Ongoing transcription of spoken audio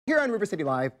Here on River City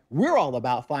Live, we're all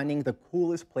about finding the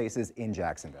coolest places in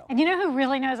Jacksonville. And you know who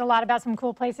really knows a lot about some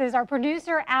cool places? Our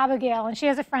producer, Abigail, and she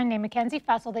has a friend named Mackenzie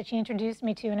Fussell that she introduced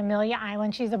me to in Amelia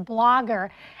Island. She's a blogger,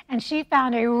 and she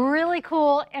found a really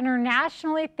cool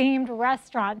internationally themed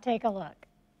restaurant. Take a look.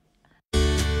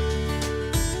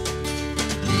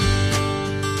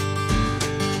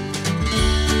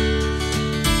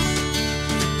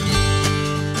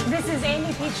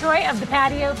 Troy of the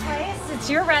Patio place. It's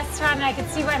your restaurant, and I can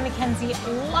see why Mackenzie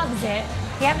loves it.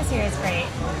 The atmosphere is great.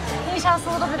 Can you tell us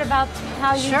a little bit about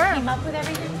how you came up with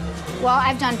everything? Well,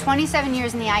 I've done 27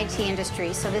 years in the IT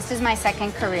industry, so this is my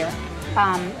second career.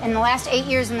 In the last 8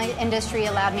 years in the industry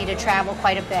allowed me to travel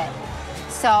quite a bit.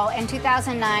 So in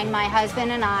 2009, my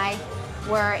husband and I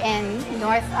were in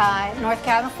North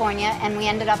California, and we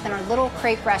ended up in a little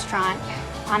crepe restaurant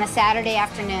on a Saturday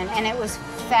afternoon, and it was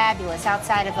fabulous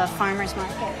outside of a farmer's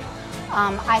market.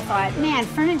 I thought, man,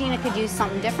 Fernandina could use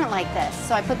something different like this.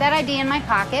 So I put that idea in my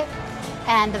pocket,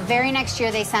 and the very next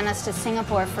year they sent us to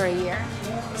Singapore for a year.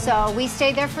 So we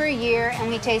stayed there for a year, and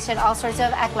we tasted all sorts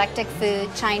of eclectic food,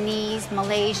 Chinese,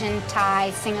 Malaysian,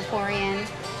 Thai, Singaporean,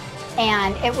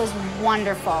 and it was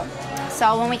wonderful.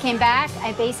 So when we came back,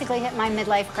 I basically hit my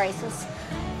midlife crisis.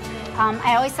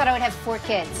 I always thought I would have 4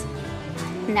 kids.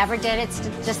 Never did. It's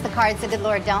just the cards the good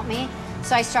Lord dealt me.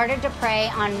 So I started to pray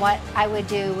on what I would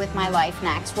do with my life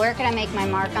next. Where could I make my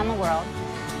mark on the world?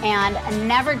 And I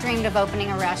never dreamed of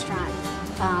opening a restaurant.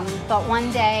 But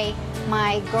one day,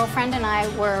 my girlfriend and I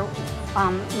were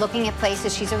looking at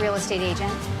places. She's a real estate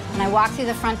agent. And I walked through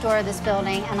the front door of this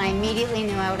building, and I immediately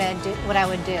knew what I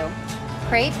would do.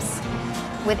 Crepes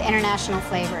with international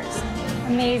flavors.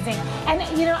 Amazing. And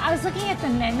you know, I was looking at the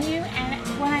menu, and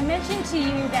when I mentioned to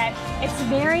you that it's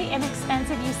very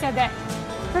inexpensive, you said that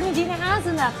Fernandina has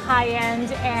enough high-end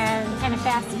and kind of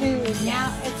fast food.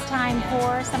 Now it's time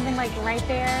for something like right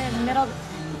there in the middle.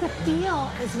 The feel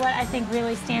is what I think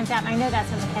really stands out. And I know that's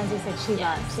what Mackenzie said she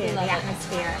loves too, the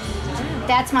atmosphere.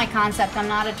 That's my concept. I'm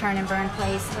not a turn and burn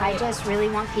place. I just really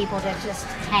want people to just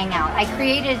hang out. I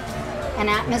created an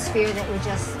atmosphere that would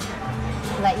just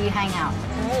let you hang out.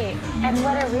 Great. And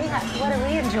what are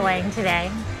we enjoying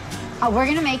today? We're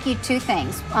going to make you 2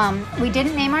 things. We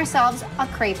didn't name ourselves a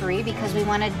creperie because we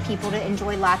wanted people to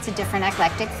enjoy lots of different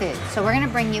eclectic food. So we're going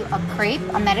to bring you a crepe,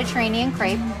 a Mediterranean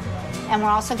crepe, and we're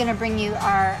also going to bring you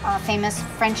our famous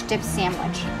French dip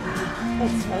sandwich.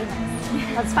 It's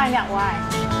famous. Let's find out why.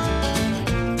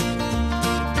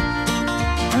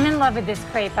 I'm in love with this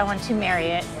crepe. I want to marry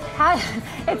it.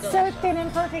 It's so thin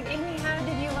and perfect. Amy, how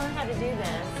did you learn how to do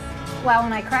this? Well,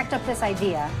 when I cracked up this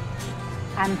idea,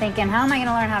 I'm thinking, how am I going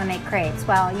to learn how to make crepes?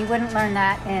 Well, you wouldn't learn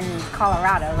that in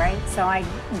Colorado, right? So I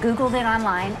Googled it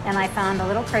online, and I found a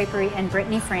little creperie in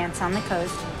Brittany, France, on the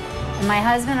coast. And my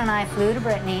husband and I flew to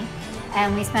Brittany,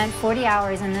 and we spent 40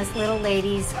 hours in this little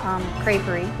lady's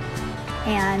creperie.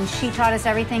 And she taught us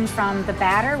everything from the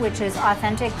batter, which is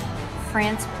authentic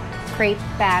France crepe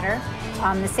batter.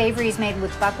 The savory is made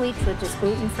with buckwheat, which is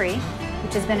gluten-free,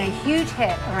 which has been a huge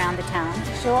hit around the town.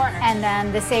 Sure. And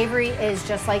then the savory is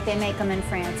just like they make them in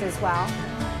France as well.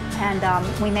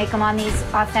 And we make them on these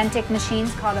authentic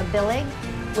machines called a billig,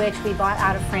 which we bought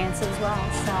out of France as well.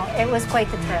 So it was quite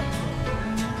the trip.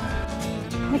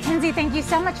 Mackenzie, thank you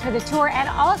so much for the tour, and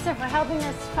also for helping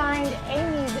us find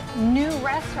Amy's new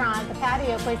restaurant, the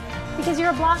Patio place, because you're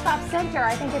a block off center.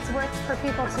 I think it's worth for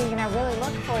people to, you know, really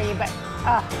look for you, but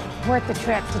worth the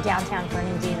trip to downtown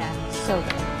Fernandina. So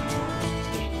good.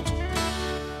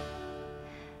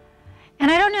 And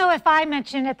I don't know if I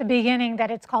mentioned at the beginning that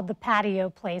it's called the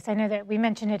Patio Place. I know that we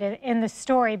mentioned it in the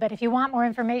story, but if you want more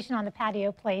information on the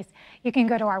Patio Place, you can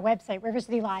go to our website,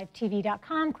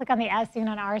 rivercitylivetv.com, click on the As Seen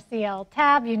on RCL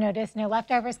tab. You notice no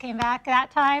leftovers came back that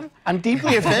time. I'm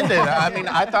deeply offended. I mean,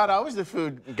 I thought I was the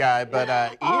food guy, but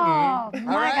Eden. Oh,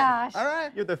 my gosh. All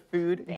right. You're the food